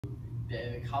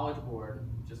the College Board,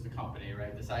 just the company,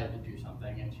 right, decided to do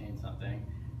something and change something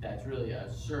that's really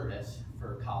a service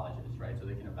for colleges, right, so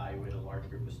they can evaluate a large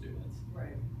group of students.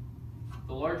 Right.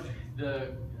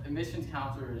 The admissions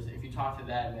counselors, if you talk to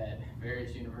them at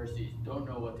various universities, don't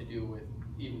know what to do with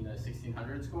even the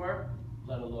 1600 score,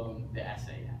 let alone the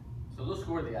essay yet. So they'll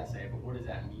score the essay, but what does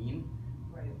that mean?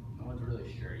 Right. No one's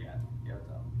really sure yet.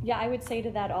 Yeah, I would say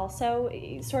to that also,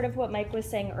 sort of what Mike was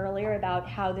saying earlier about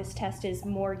how this test is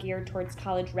more geared towards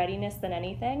college readiness than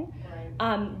anything.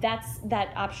 Right.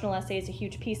 That optional essay is a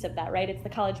huge piece of that, right? It's the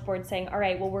College Board saying, all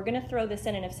right, well, we're going to throw this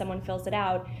in, and if someone fills it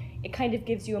out, it kind of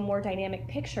gives you a more dynamic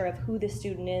picture of who the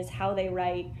student is, how they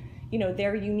write, you know,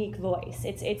 their unique voice.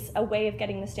 It's a way of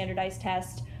getting the standardized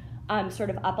test sort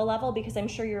of up a level, because I'm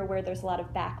sure you're aware there's a lot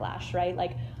of backlash, right?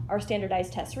 Like, are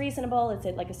standardized tests reasonable? Is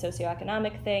it like a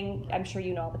socioeconomic thing? I'm sure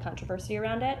you know all the controversy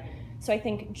around it. So I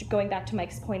think going back to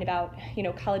Mike's point about, you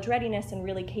know, college readiness and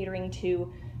really catering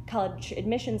to college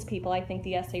admissions people, I think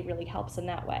the essay really helps in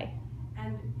that way.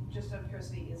 And just out of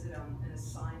curiosity, is it an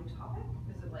assigned topic?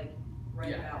 Is it like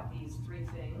write about these 3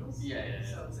 things? Yeah.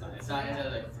 So It's not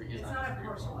a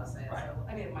personal essay. Right. So,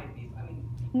 I mean, it might be. I mean.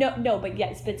 No, but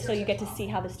yes, but still you get to see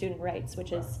how the student writes,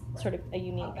 which is sort of a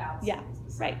unique. About yeah,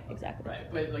 students. right, exactly. Right,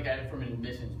 but like from an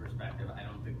admissions perspective, I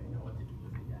don't think they know what to do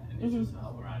with it yet, and it's just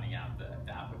help rounding out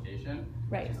the application.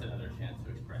 Right. It's just another chance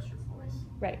to express your voice.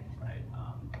 Right. Right.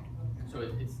 So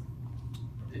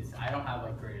it's I don't have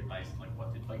like great advice on like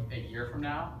what to like a year from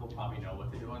now we'll probably know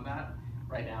what to do on that.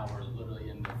 Right now we're literally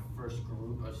in the first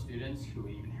group of students who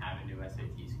even have a new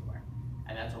SAT score,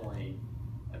 and that's only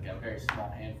like a very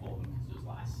small handful of them because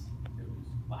it was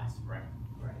last spring.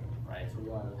 Right, so we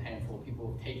only have a handful of people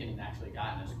who've taken and actually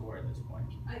gotten a score at this point.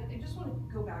 I just want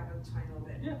to go back a tiny little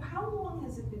bit. Yeah. How long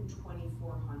has it been 2,400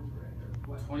 or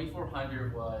what?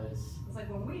 2,400 was. It's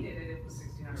like when we did it, it was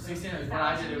 1,600. 1,600. When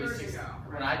I did it, Years ago,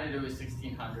 right? When I did it was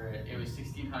 1,600. It was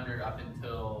 1,600 up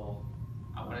until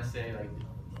I want to say like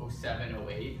 07,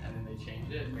 08, and then they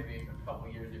changed it. Maybe a couple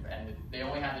years ago, and they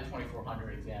only had the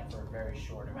 2,400 exam for a very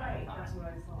short amount of time. That's what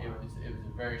I thought. It was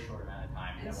a very short amount of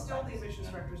time. And still, the admissions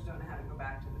directors don't know how to go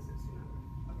back to the 1,600.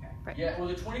 Okay. Right. Yeah, well,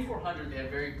 the 2,400 they have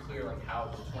very clear like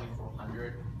how the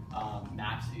 2,400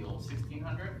 maps the old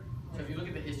 1,600. So if you look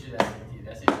at the history of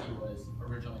the SAT was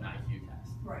originally an IQ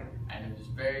test. Right. And it was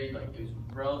very it was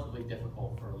relatively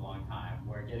difficult for a long time,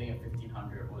 where getting a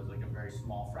 1,500 was like a very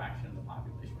small fraction of the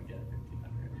population would get a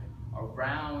 1,500.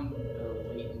 Around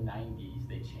the late 90s,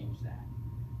 they changed that.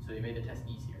 So they made the test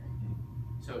easier.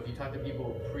 So if you talk to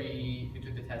people who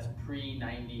took the test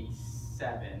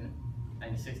pre-97,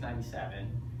 96,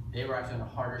 97, they were actually on a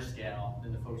harder scale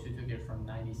than the folks who took it from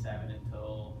 97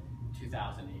 until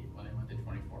 2008 when they went to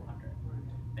 2,400.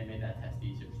 They made that test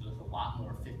easier, so there's a lot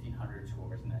more 1,500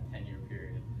 scores in that 10-year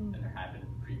period than there had been in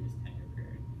the previous 10-year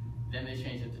period. Then they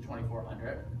changed it to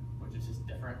 2,400, which is just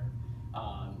different.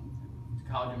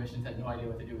 College admissions had no idea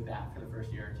what to do with that for the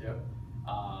first year or two,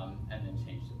 and then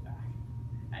changed it back.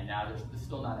 And now there's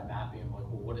still not a mapping of like,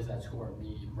 well, what does that score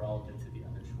mean relative to the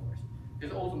other scores?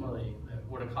 Because ultimately,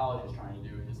 what a college is trying to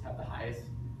do is have the highest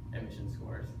admission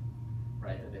scores,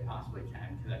 right, that they possibly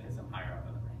can, because that gets them higher up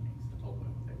in the rankings. That's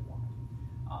ultimately what they want.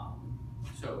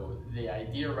 So the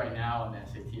idea right now in the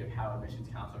SAT of how admissions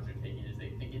counselors are taking is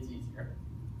they think it's easier,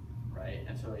 right?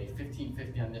 And so a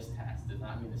 1550 on this test does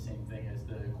not mean the same thing as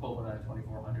the equivalent of a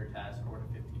 2,400 test or the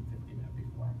 1550 met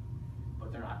before,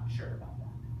 but they're not sure about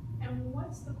that. And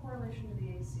what's the correlation to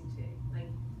the ACT? Like.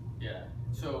 Yeah.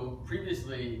 So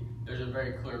previously, there's a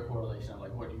very clear correlation of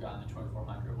like what you got in the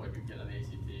 2,400, what you get on the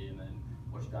ACT, and then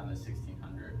what you got in the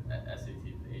 1,600 SAT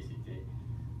to the ACT.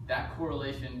 That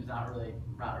correlation is not really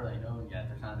known yet.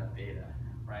 There's not enough data,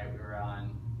 right? We were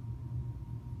on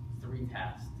 3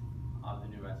 tests of the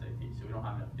new SAT, so we don't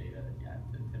have enough data yet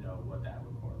to know what that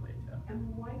would correlate to.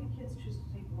 And why do kids choose to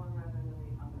take one rather than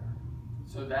the other?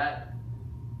 So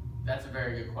that's a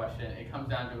very good question. It comes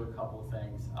down to a couple of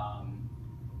things.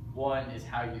 One is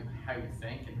how you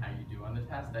think and how you do on the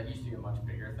test. That used to be a much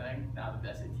bigger thing. Now that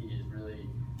the SAT is really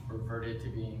reverted to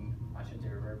being, I shouldn't say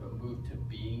reverted, but moved to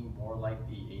being more like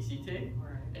the ACT.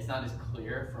 Right. It's not as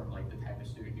clear from like the type of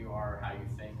student you are, or how you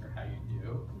think, or how you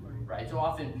do. Right. So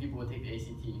often people would take the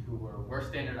ACT who were worse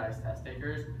standardized test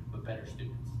takers, but better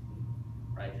students.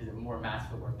 Right, because it more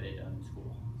matched the work they'd done in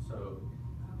school. So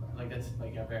like that's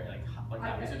like a very like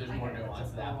obviously there's more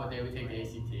nuance to that, but they would take the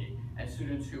ACT, and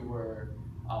students who were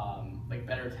like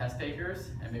better test takers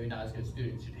and maybe not as good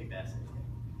students should take the SAT.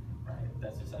 Right,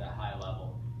 that's just at a high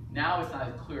level. Now it's not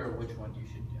as clear which one you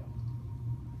should do.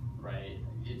 Right,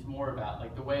 it's more about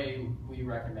like the way we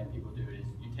recommend people do it is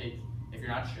you take, if you're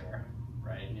not sure,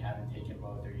 right, and you haven't taken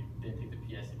both or you didn't take the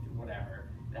PSAT, whatever,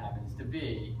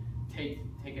 be,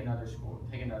 take another score,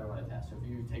 take another one of the tests. So if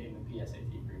you've taken the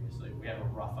PSAT previously, we have a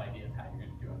rough idea of how you're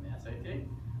going to do on the SAT.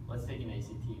 Let's take an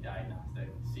ACT diagnostic,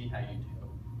 see how you do,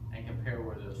 and compare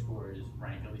where those scores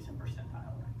rank, at least in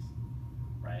percentile ranks,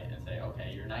 right? And say,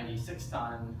 okay, you're 96th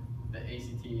on the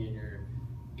ACT and you're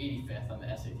 85th on the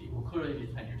SAT. Well, clearly you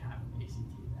spend your time on the ACT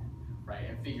then, right?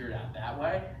 And figure it out that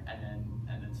way, and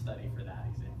then study for that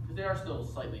exam. Because they are still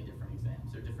slightly different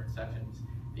exams. They're different sections.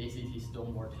 The ACT is still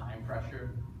more time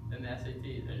pressure than the SAT.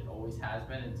 It always has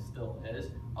been and still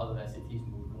is. Although the SAT's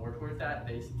moved more towards that,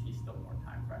 the ACT is still more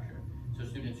time pressure. So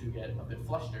students who get a bit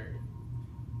flustered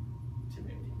to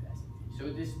maybe take the SAT.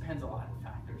 So this depends a lot of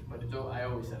factors. But I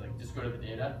always say, like, just go to the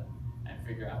data and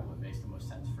figure out what makes the most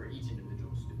sense for each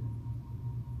individual student.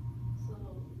 So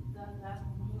does that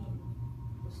mean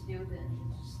the student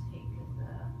just take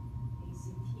the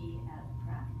ACT as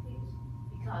practice?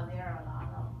 Because there are a lot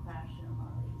of questions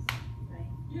on the ACT, right?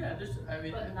 Yeah,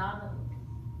 But not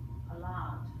a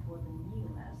lot for the new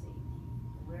SAT.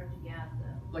 Where to get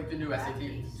the like the new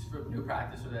practice. SAT, for new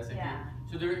practice with SAT. Yeah.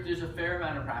 So there's a fair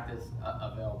amount of practice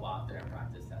available out there in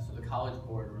practice tests. So the College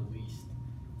Board released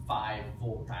 5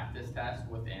 full practice tests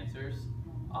with answers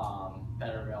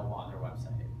that are available on their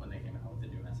website when they came out with the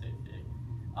new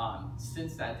SAT.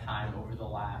 Since that time,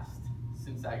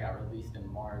 since that got released in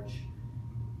March,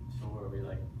 so where we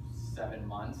like 7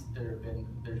 months, there's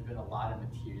been a lot of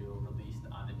material released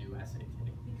on the new SAT.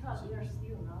 Because they're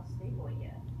still not stable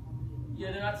yet.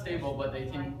 Yeah, they're not stable, but they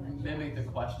can mimic the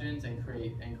questions and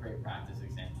create practice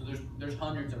exams. So there's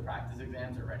hundreds of practice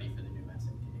exams already for the new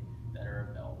SAT that are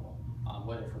available,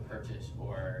 whether for purchase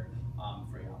or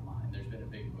free online. There's been a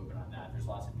big movement on that. There's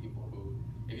lots of people who,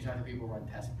 if you talk to people who run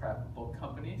test prep book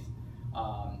companies,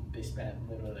 they spent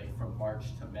literally like from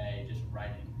March to May just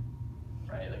writing,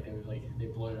 right? Like they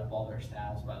bloated up all their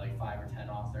staffs by like 5 or 10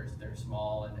 authors. They're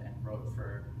small and wrote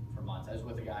for months. I was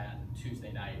with a guy on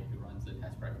Tuesday night who runs the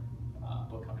test prep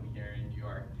book company here in New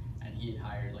York, and he had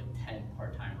hired like 10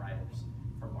 part-time writers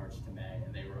from March to May,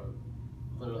 and they wrote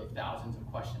literally thousands of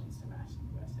questions to match the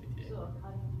new SAT. So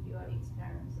according to your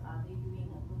experience, are they doing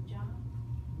a good job?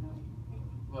 No.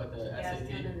 What, the Yeah, SAT?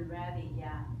 student ready,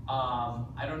 yeah.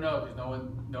 I don't know, because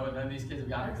none of these kids have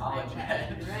gone to college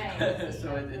yet. Right.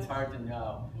 So it's hard to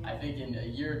know. Yeah. I think in a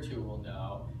year or two we'll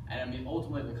know. And I mean,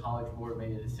 ultimately the College Board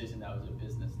made a decision that was a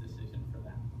business decision for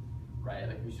them, right?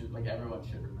 Like everyone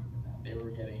should remember that. They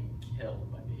were getting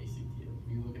killed by the ACT. If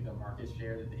you look at the market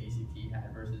share that the ACT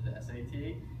had versus the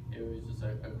SAT, it was just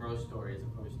a growth story as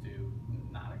opposed to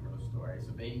not a growth story.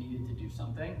 So they needed to do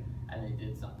something, and they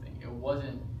did something. It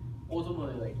wasn't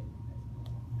ultimately like,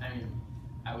 I mean,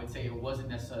 I would say it wasn't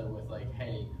necessarily with like,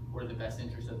 hey, we're the best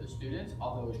interest of the students,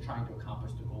 although it was trying to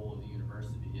accomplish the goal of the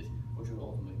universities, which would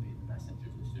ultimately be the best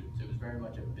interest of the students. It was very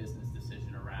much a business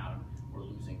decision around we're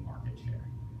losing market share,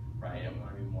 right? And we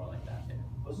want to be more like that there.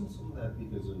 Wasn't some of that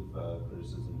because of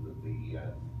criticism that the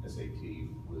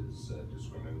SAT was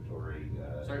discriminatory?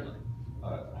 Certainly.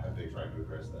 Have they tried to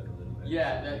address that a little bit?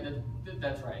 Yeah,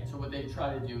 that's right. So what they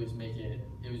try to do is make it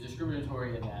was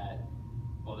discriminatory in that,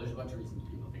 well, there's a bunch of reasons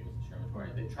people think it's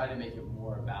discriminatory. They try to make it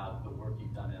more about the work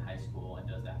you've done in high school and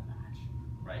does that match,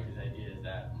 right? Because the idea is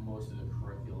that most of the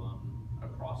curriculum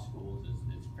across schools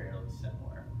is fairly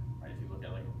similar, right? If you look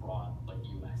at like a broad, like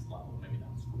US level, maybe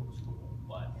not school to school,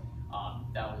 but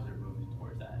that was their movement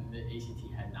towards that. And the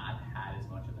ACT had not had as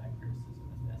much of that criticism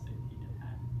as the SAT had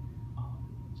had.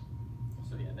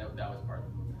 So yeah, that was part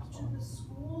of the movement as well. Do the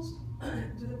schools,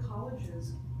 do the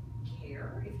colleges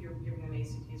care if you're giving them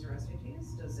ACTs or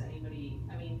SATs? Does anybody,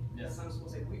 I mean, Yeah. some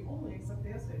schools say, we only accept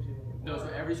the SAT. No, so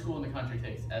every school in the country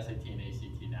takes SAT and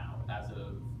ACT now. As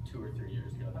of 2 or 3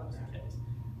 years ago, that was the case.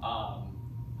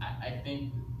 I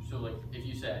think, so like, if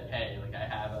you said, hey, like I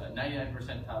have a 99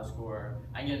 percentile score,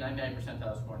 I can get a 99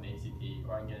 percentile score on the ACT,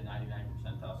 or I can get a 99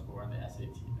 percentile score on the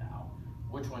SAT now,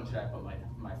 which one should I put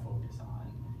my focus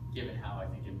on, given how I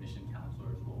think admission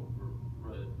counselors will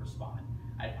respond?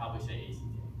 I'd probably say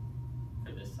ACT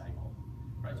for this cycle,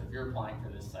 right? So if you're applying for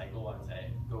this cycle, I would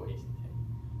say go ACT,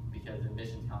 because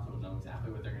admissions counselors will know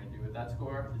exactly what they're going to do with that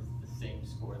score. It's the same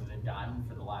score that they've gotten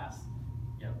for the last,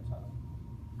 so.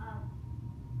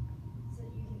 So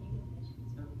you can finish.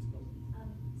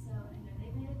 So I know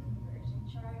they made a conversion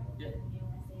chart with Yep. the new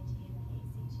SAT and the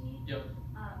ACT. Yep.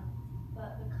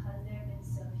 But because there have been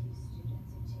so few students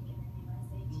who've taken the new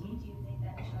SAT, do you think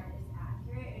that chart is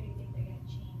accurate, or do you think they're going to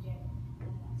change it in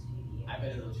the next few years? I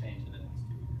bet it'll change in the next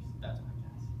 2 years. That's my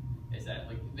guess. Is that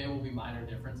like there will be minor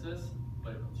differences,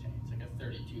 but it will change. Like a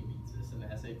 32 beats this in the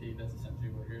SAT. That's essentially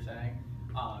what you're saying.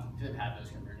 Because they've had those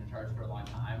conversion charts for a long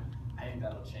time. I think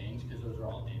that'll change because those are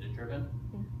all data driven,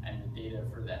 and the data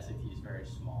for the the SAT is very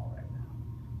small right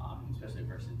now, especially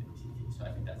versus the ACT. So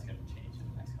I think that's going to change in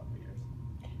the next couple of years.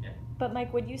 Yeah. But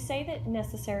Mike, would you say that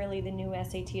necessarily the new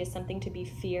SAT is something to be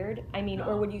feared? I mean, No.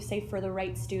 or would you say for the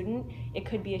right student, it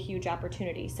could be a huge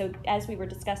opportunity? So as we were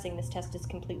discussing, this test is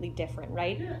completely different,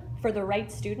 right? Yeah. For the right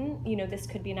student, you know, this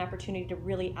could be an opportunity to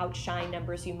really outshine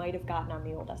numbers you might have gotten on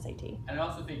the old SAT. And I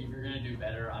also think if you're going to do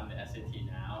better on the SAT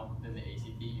now than the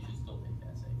ACT, you should still take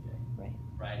the SAT. Right.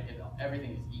 Right? If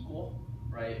everything is equal,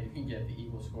 right? If you can get the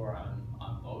equal score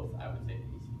on both, I would say the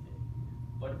ACT.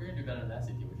 But if you're going to do better on the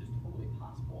SAT, which is totally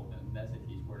possible, then the SAT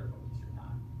is where to focus your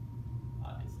time.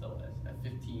 It still is. A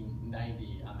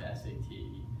 1590 on the SAT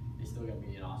is still going to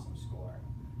be an awesome score,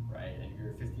 right? And if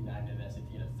you're a 59 in the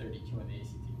SAT and a 32 in the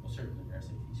ACT, well, certainly your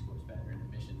SAT score is better. And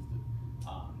admissions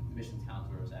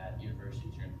counselors at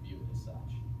universities are going to view it as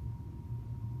such.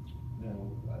 Now,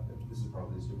 this is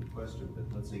probably a stupid question, but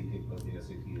let's say you take both the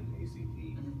SAT and the ACT,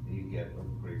 and you get a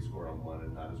great score on one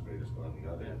and not as great a score on the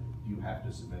other. Yeah. Do you have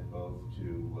to submit both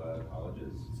to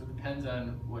colleges? So it depends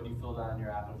on what you filled out in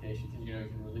your application, because you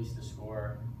can release the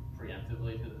score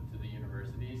preemptively to the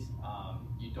universities.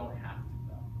 You don't have to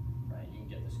though, right? You can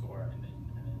get the score and then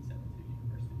send it to the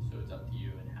university. So it's up to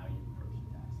you and how you approach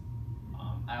the test.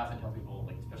 I often tell people,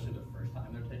 like especially the first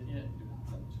time they're taking it, do not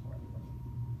send the score anywhere.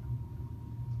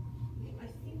 I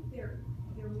think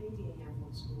there may be a handful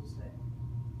of schools that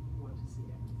want to see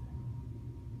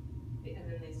everything. And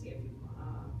then they see a few,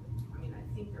 I mean, I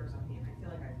think there's a hand, I feel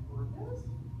like I've heard this,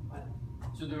 but.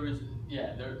 So there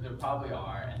probably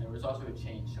are, and there was also a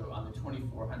change. So on the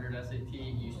 2400 SAT,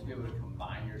 you used to be able to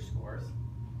combine your scores,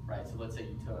 right? So let's say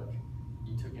you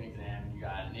took an exam and you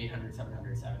got an 800,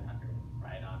 700, 700,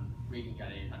 right? On reading, you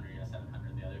got 800, you got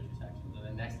 700 in the other two sections. And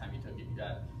then next time you took it, you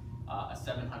got a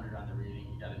 700 on the reading,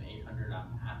 you got an 800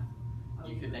 on math.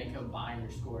 You could then combine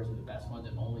your scores with the best ones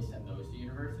and only send those to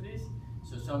universities.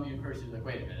 So some universities are like,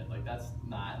 wait a minute, like that's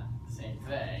not the same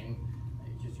thing.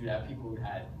 Because you'd have people who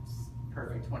had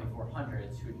perfect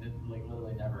 2400s who like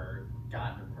literally never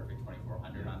gotten a perfect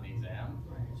 2400 on the exam.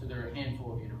 Right. So there are a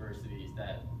handful of universities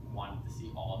that wanted to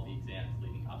see all of the exams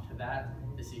leading up to that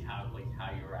to see how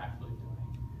you were actually doing.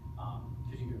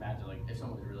 Because you can imagine, like, if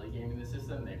someone was really gaming the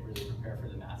system, they'd really prepare for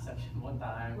the math section one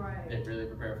time. Right. They'd really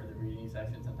prepare for the reading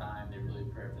section sometime. They'd really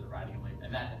prepare for the writing,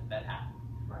 and that happened.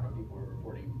 Right. Where people were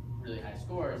reporting really high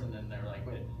scores, and then they were like,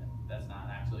 wait a minute, that's not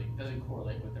actually, doesn't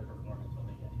correlate with their performance when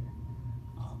they get here.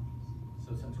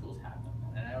 So some schools have done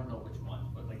that, and I don't know which ones,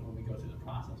 but like when we go through the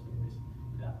process, we always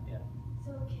do that, yeah.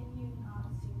 So can you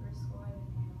not super score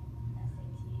the new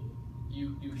SAT?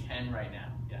 You can right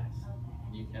now, yes.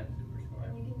 Okay. You can super score.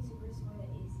 And you can super score the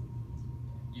ACT too.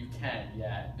 You can,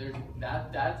 yeah. There's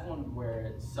that's one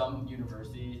where some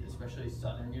universities, especially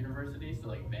Southern universities, so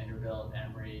like Vanderbilt,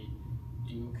 Emory,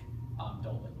 Duke,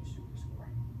 don't let you super score.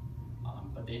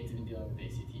 But they've been dealing with the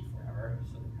ACT forever,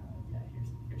 so they're kind of like, yeah,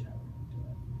 here's how we're gonna do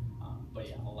it. But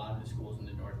yeah, a lot of the schools in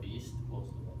the Northeast will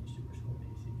still let you super score the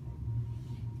ACT.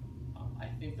 I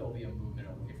think there'll be a movement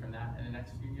away from that in the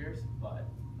next few years, but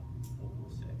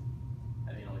we'll see.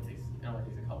 I think it only takes a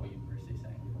couple of universities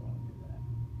saying we don't want to do that.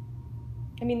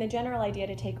 I mean, the general idea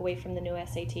to take away from the new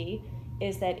SAT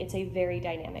is that it's a very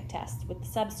dynamic test with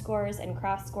sub scores and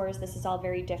cross scores. This is all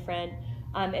very different.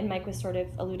 And Mike was sort of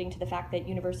alluding to the fact that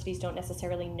universities don't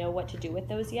necessarily know what to do with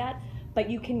those yet, but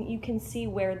you can see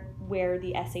where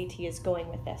the SAT is going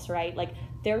with this, right? Like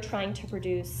they're trying to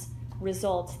produce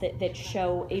results that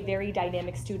show a very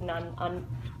dynamic student on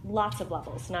lots of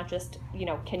levels, not just,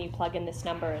 can you plug in this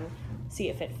number and see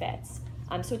if it fits.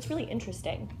 So it's really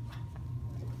interesting.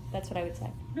 That's what I would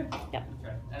say. Yep. That's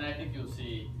right. And I think you'll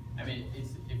see, I mean,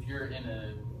 if you're in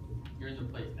the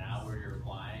place now where you're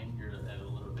applying, you're at a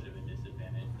little bit of a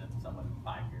disadvantage than someone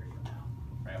 5 years from now,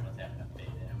 right? Once they have enough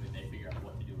data and when they figure out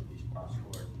what to do with these cross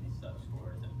scores and these sub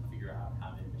scores and figure out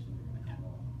how the admissions are going to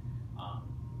handle it.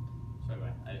 So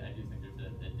anyway, I do think there's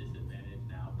a disadvantage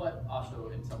now, but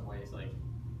also in some ways like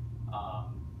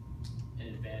an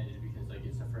advantage because like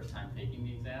it's the first time taking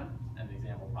the exam and the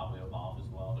exam will probably evolve as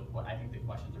well. I think the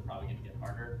questions are probably going to get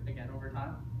harder again over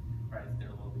time, right? They're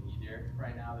a little bit easier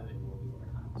right now than they will be over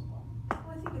time as well.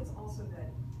 Well, I think it's also that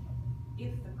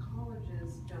if the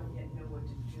colleges don't yet know what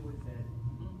to do with it,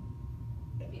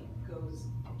 it goes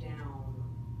down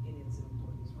in its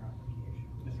importance for application.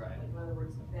 That's right. Like, in other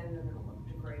words, then they're gonna look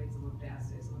to grades and look to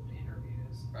essays and look to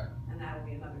interviews. Right. And that'll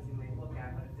be another thing they look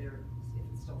at, but if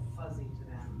it's still fuzzy to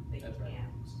them, they That's right. can't.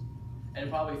 And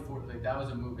probably that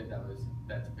was a movement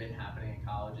that's been happening in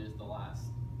colleges the last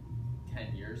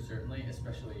 10 years, certainly,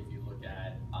 especially if you look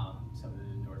at some of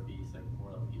the Northeast, like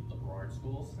more like liberal arts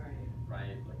schools, Right.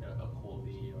 right? Like a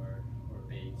Colby or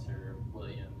Bates or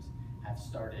Williams have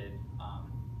started, I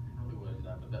don't know who it was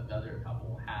that, but the other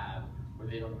couple have, where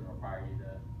they don't even require you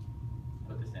to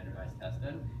put the standardized test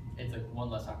in. It's like one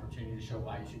less opportunity to show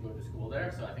why you should go to school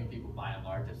there. So I think people by and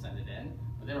large have sent it in,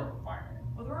 but they don't require it.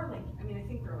 Well, there are like, I mean, I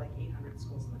think there are like 800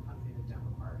 schools in the country that don't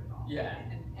require it at all. Yeah.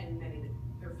 And many that,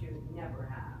 there are a few that never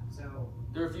have, so.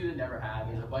 There are a few that never have,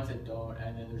 there's a bunch that don't,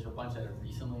 and then there's a bunch that have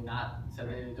recently not said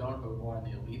that they don't, but more on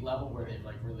the elite level where they've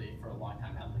like really, for a long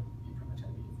time, had like, you pretty much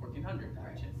had to be 1400 to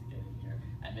have a chance to get in here,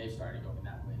 and they've started going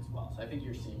that way as well. So I think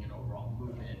you're seeing an overall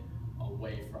movement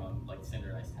away from like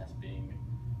standardized tests being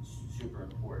super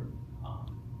important,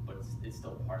 but it's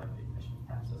still part of the admissions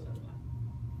process.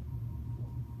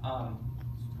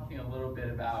 Talking a little bit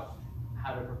about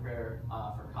how to prepare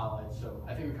for college. So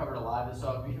I think we covered a lot of this, so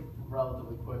I'll be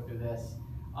relatively quick through this.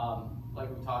 Like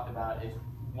we talked about, it's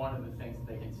one of the things that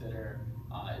they consider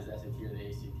is the SAT or the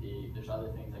ACT. There's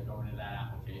other things that go into that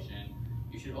application.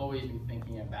 You should always be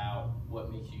thinking about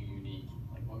what makes you unique,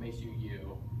 like what makes you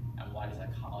you, and why does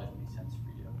that college make sense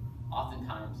for you.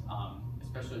 Oftentimes,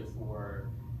 especially for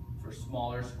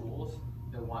smaller schools,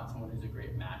 they want someone who's a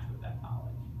great match with that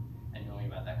college. And knowing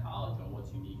about that college and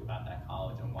what's unique about that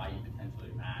college and why you potentially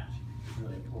match is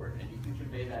really important. And you can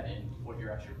convey that in what your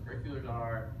extracurriculars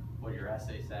are, what your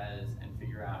essay says, and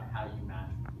figure out how you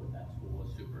match with that school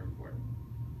is super important.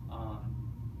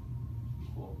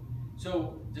 Cool.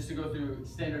 So just to go through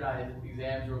standardized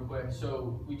exams real quick.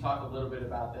 So we talked a little bit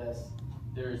about this.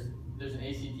 There's an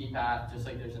ACT path, just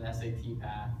like there's an SAT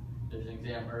path. There's an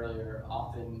exam earlier,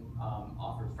 often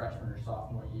offered freshman or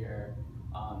sophomore year.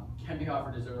 Can be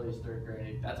offered as early as 3rd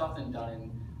grade. That's often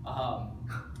done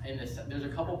in this. There's a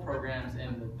couple programs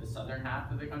in the southern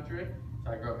half of the country.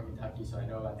 So I grew up in Kentucky, so I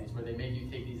know about these, where they make you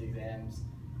take these exams.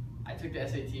 I took the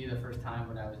SAT the first time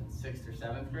when I was in 6th or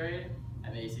 7th grade,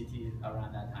 and the ACT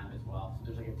around that time as well.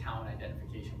 So there's like a talent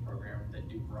identification program that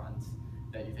Duke runs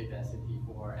that you take the SAT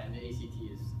for, and the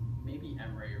ACT is maybe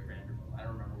Emory or Vanderbilt. I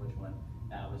don't remember which one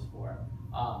that was for.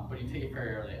 But you take it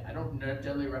very early. I don't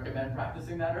generally recommend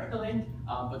practicing that early,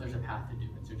 but there's a path to do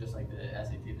it. So just like the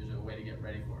SAT, there's a way to get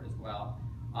ready for it as well.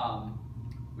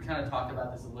 We kind of talked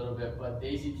about this a little bit, but the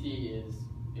ACT is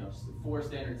 4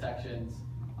 standard sections,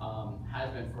 has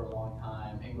been for a long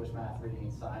time, English, math, reading,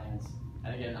 and science,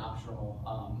 and again, optional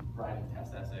writing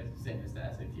test essays, same as the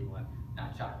SAT one.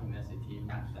 Not shocking, the SAT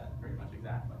matched that pretty much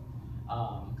exactly.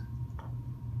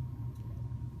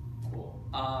 Cool.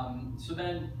 So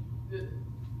then,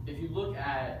 if you look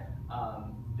at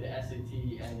the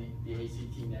SAT and the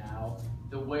ACT now,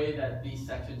 the way that these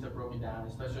sections are broken down,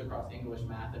 especially across English,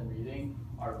 math, and reading,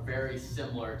 are very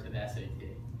similar to the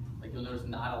SAT. Like you'll notice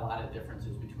not a lot of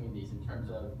differences between these in terms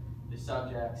of the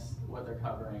subjects, what they're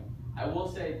covering. I will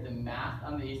say the math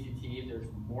on the ACT, there's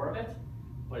more of it,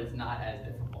 but it's not as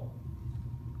difficult.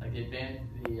 Like the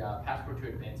Passport to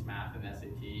Advanced Math in the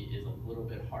SAT is a little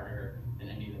bit harder than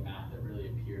any of the math that really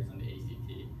appears on the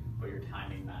ACT, but your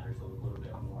timing matters a little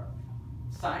bit more.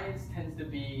 Science tends to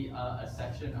be a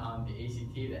section on the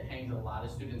ACT that hangs a lot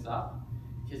of students up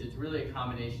because it's really a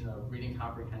combination of reading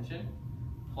comprehension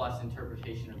plus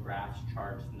interpretation of graphs,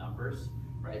 charts, numbers,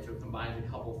 right? So it combines a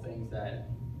couple things that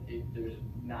there's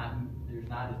not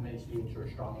as many students who are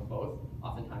strong in both.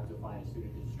 Oftentimes you'll find a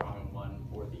student who's strong in one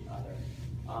or the other.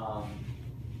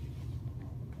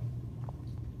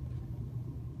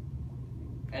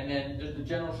 And then there's the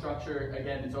general structure.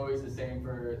 Again, it's always the same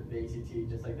for the ACT,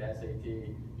 just like the SAT.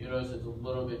 You notice it's a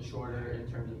little bit shorter in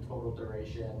terms of total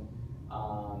duration,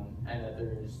 and that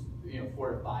there's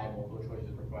 4 to 5 multiple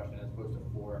choices per question as opposed to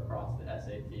 4 across the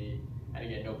SAT. And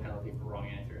again, no penalty for wrong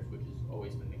answers, which has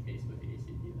always been the case with the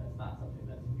ACT. That's not something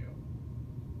that's new.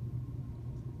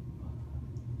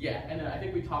 Yeah, and then I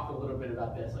think we talked a little bit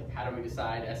about this, like how do we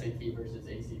decide SAT versus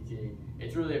ACT?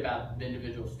 It's really about the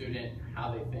individual student,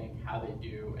 how they think, how they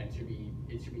do, and it should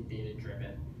be data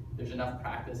driven. There's enough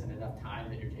practice and enough time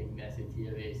that you're taking the SAT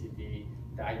or the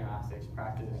ACT, diagnostics,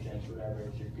 practice exams, whatever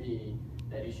it should be,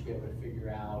 that you should be able to figure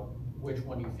out which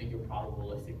one you think you'll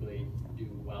probabilistically do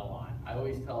well on. I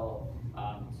always tell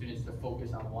students to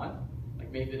focus on one,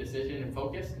 like make the decision and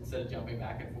focus instead of jumping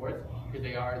back and forth, because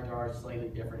there are slightly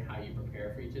different how you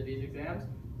prepare for each of these exams.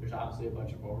 There's obviously a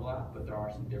bunch of overlap, but there are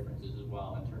some differences as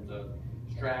well in terms of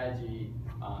strategy,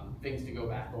 things to go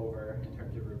back over in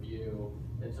terms of review.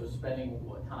 And so spending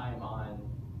time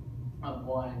on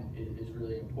one is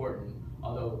really important.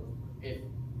 Although if,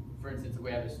 for instance,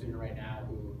 we have a student right now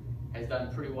who has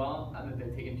done pretty well, and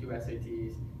they've taken 2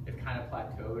 SATs, they've kind of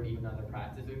plateaued even on the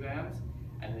practice exams,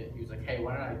 and he was like, hey,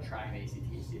 why don't I try an ACT,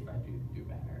 see if I do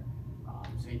better.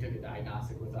 So he took a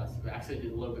diagnostic with us. He actually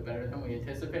did a little bit better than we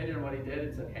anticipated in what he did,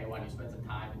 and said, hey, why don't you spend some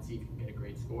time and see if you can get a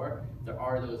great score. There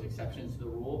are those exceptions to the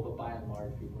rule, but by and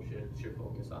large, people should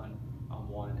focus on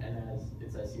one. And as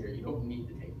it says here, you don't need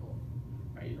to take both,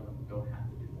 right? You don't have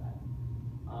to do that.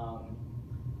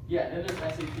 Yeah, and then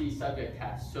there's SAT subject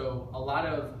tests. So a lot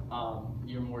of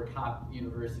your more top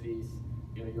universities,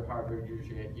 you know, your Harvard,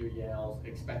 your Yales,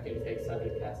 expect you to take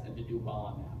subject tests and to do well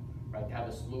on them, right? To have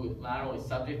a slew of not only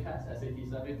subject tests, SAT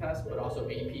subject tests, but also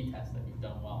AP tests that you've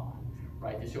done well on,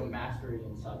 right? To show mastery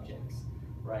in subjects,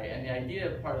 right? And the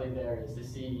idea partly there is to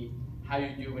see how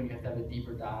you do when you have to have a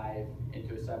deeper dive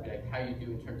into a subject, how you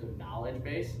do in terms of knowledge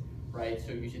base, right?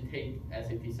 So you should take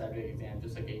SAT subject exam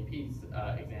just like AP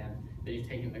exam, that you've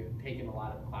taken a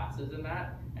lot of classes in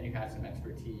that, and you have some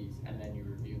expertise, and then you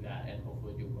review that and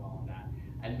hopefully do well on that.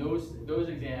 And those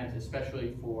exams,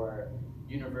 especially for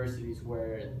universities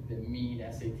where the mean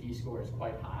SAT score is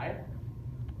quite high,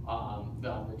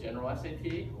 the general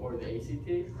SAT or the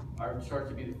ACT starts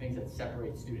to be the things that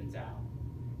separate students out,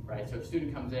 right? So if a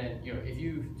student comes in, you know, if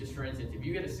you, just for instance, if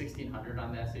you get a 1600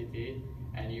 on the SAT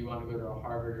and you want to go to a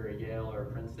Harvard or a Yale or a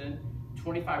Princeton,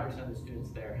 25% of the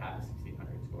students there have a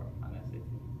 1600 score on the SAT.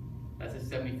 That's a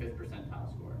 75th percentile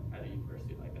score at a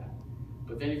university like that.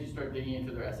 But then if you start digging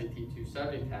into their SAT2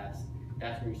 subject test,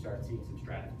 that's where you start seeing some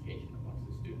stratification amongst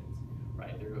the students,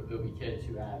 right? There'll be kids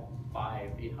who have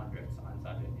 5 800s on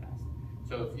subject tests.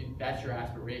 So if that's your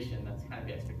aspiration, that's kind of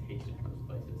the expectation in most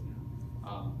places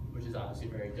now, which is obviously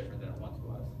very different than it once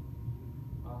was.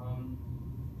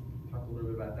 Talk a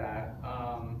little bit about that.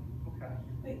 Okay.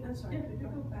 Wait, I'm sorry, Yeah, could you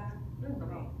go back? No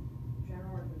problem.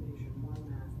 General recommendation, 1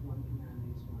 math, 1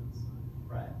 humanities, 1 science.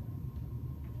 Right.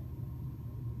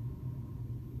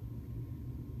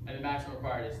 And the maximum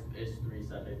required is 3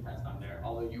 subject tests on there,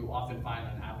 although you often find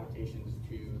on applications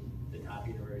to the top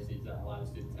universities that a lot of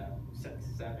students have 6,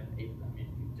 7, 8, I mean,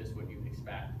 just what you'd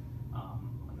expect on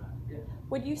that. Yeah.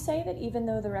 Would you say that even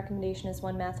though the recommendation is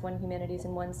 1 math, 1 humanities,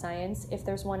 and 1 science, if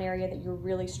there's one area that you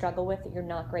really struggle with, that you're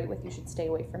not great with, you should stay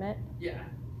away from it? Yeah,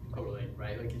 totally,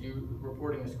 right? Like if you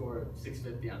reporting a score of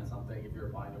 650 on something, if you're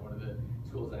applying to one of the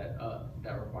schools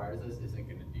that requires this, isn't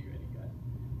going to do you any good,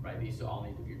 right? These all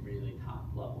need to be really top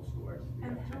level scores.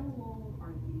 And how long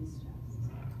are these tests?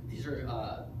 These are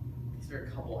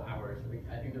a couple hours.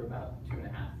 I think they're about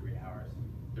 2.5, 3 hours.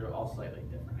 They're all slightly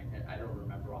different. I don't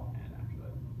remember offhand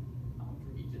actually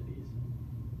for each of these.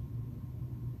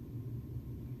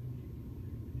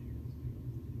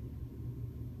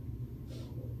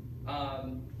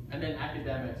 And then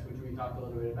academics, which we talked a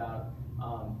little bit about.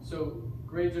 So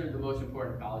grades are the most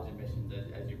important college admissions,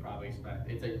 as you probably expect.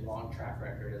 It's a long track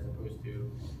record as opposed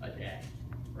to a day,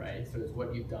 right? So it's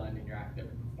what you've done in your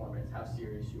academic performance, how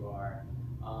serious you are.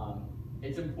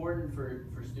 It's important for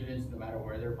students, no matter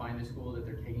where they're applying to school, that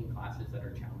they're taking classes that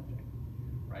are challenging,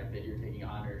 right? That you're taking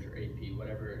honors or AP,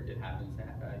 whatever it happens to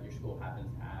your school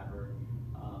happens to have, or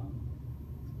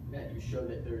that you show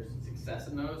that there's success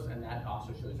in those, and that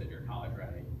also shows that you're college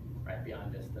ready, right?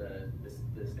 Beyond just the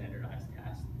standardized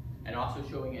test, and also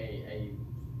showing a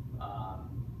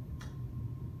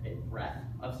breadth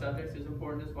of subjects is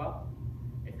important as well,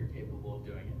 if you're capable of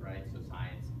doing it, right? So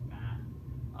science, math,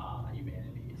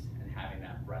 humanities, and having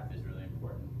that breadth is really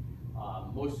important.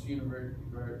 Most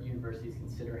universities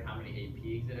consider how many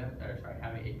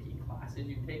how many AP classes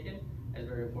you've taken as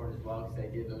very important as well, because the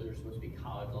idea those are supposed to be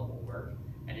college level work,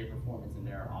 and your performance in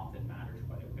there often matters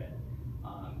quite a bit.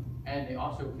 And they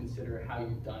also consider how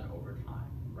you've done over time,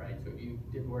 right? So if you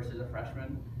did worse as a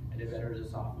freshman and did better as a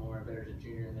sophomore and better as a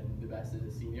junior and then the best as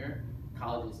a senior,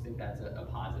 colleges think that's a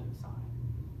positive sign.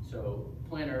 So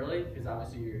plan early, because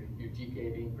obviously your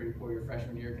GPA being pretty poor your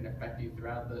freshman year can affect you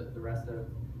throughout the rest of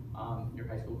your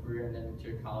high school career and then into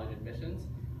your college admissions.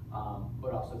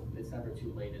 But also it's never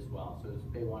too late as well. So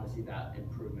they want to see that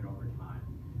improvement over time.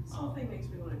 Something makes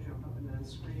me want to jump up and down and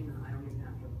scream, and I don't even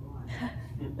have to apply.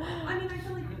 I mean, I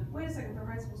feel like, wait a second, they're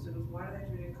high school students, why do they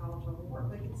have to do college level work?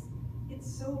 Like, it's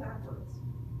so backwards,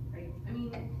 right? I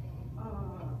mean, like,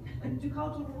 do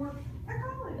college level work at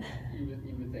college. You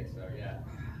would think so, yeah.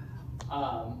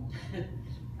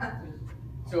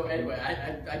 So anyway,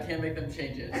 I can't make them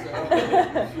change it.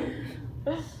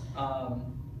 So.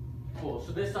 Cool.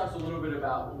 So this talks a little bit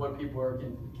about what people are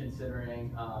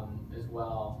considering as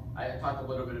well. I talked a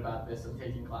little bit about this of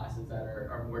taking classes that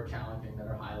are more challenging, that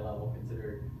are high level,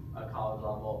 considered college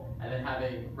level, and then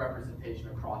having representation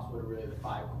across what are really the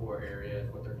 5 core areas,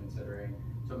 what they're considering.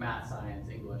 So math, science,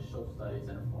 English, social studies,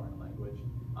 and a foreign language.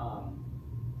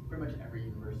 Pretty much every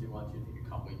university wants you to take a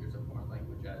couple years of foreign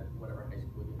language at whatever high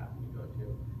school you happen to go to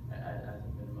as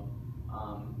a minimum.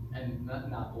 And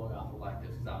not blowing off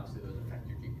electives, because obviously those affect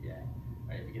your GPA,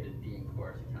 right? If you get a D in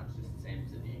course, it counts just the same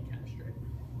as a D in chemistry.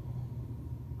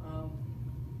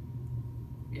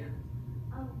 Yeah.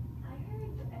 I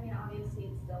heard, I mean,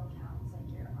 obviously it still counts like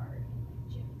your art and like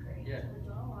gym grades. Yeah. But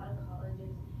don't a lot of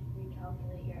colleges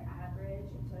recalculate your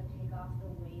average and sort of take off the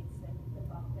weights that the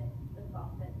bump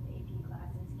that the AP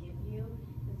classes give you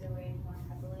because they're weighted more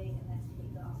heavily and then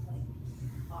take off like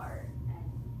art and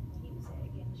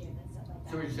music and gym and stuff like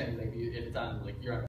that. So what you're saying is like if it's on like you're on